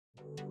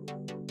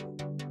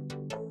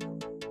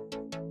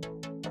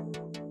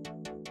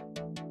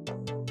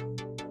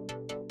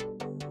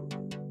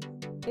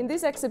In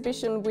this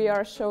exhibition, we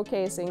are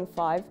showcasing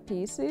 5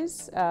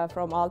 pieces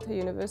from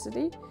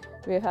Aalto-University.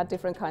 We have had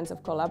different kinds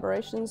of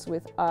collaborations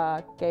with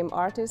game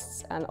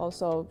artists and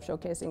also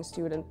showcasing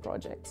student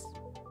projects.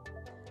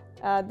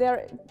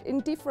 They're in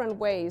different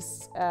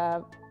ways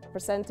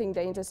presenting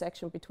the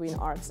intersection between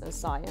arts and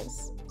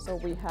science. So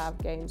we have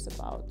games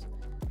about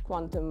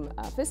quantum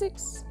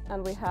physics,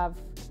 and we have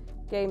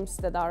games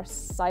that are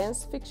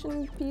science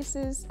fiction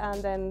pieces,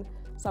 and then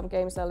some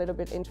games are a little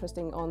bit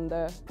interesting on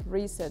the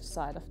research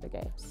side of the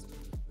games.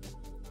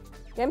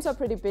 Games are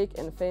pretty big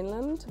in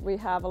Finland. We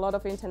have a lot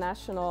of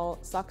international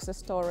success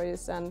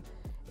stories, and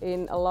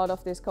in a lot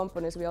of these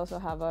companies we also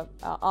have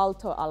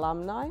Aalto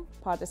alumni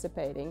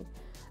participating.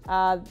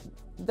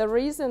 The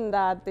reason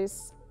that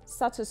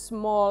such a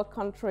small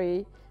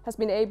country has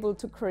been able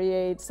to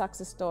create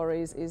success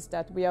stories is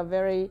that we are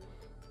very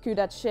good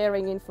at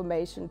sharing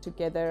information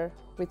together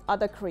with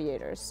other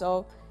creators.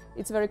 So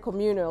it's very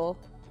communal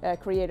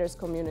creators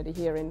community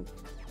here in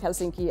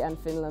Helsinki and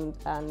Finland,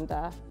 and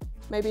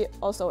maybe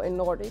also in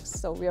Nordics,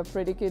 so we are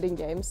pretty good in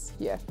games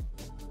here.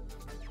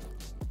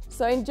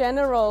 So in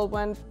general,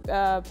 when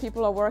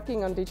people are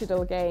working on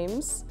digital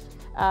games,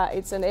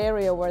 it's an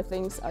area where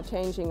things are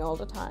changing all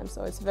the time,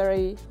 so it's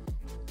very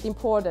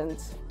important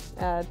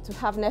to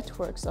have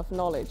networks of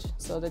knowledge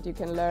so that you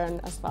can learn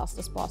as fast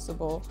as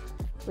possible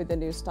with the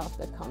new stuff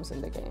that comes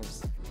in the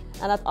games.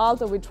 And at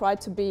Aalto we try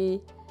to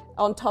be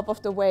on top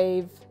of the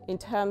wave in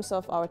terms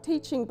of our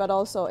teaching, but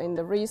also in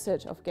the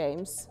research of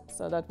games,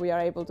 so that we are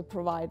able to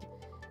provide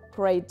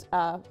great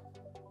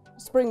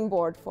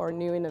springboard for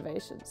new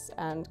innovations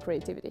and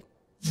creativity.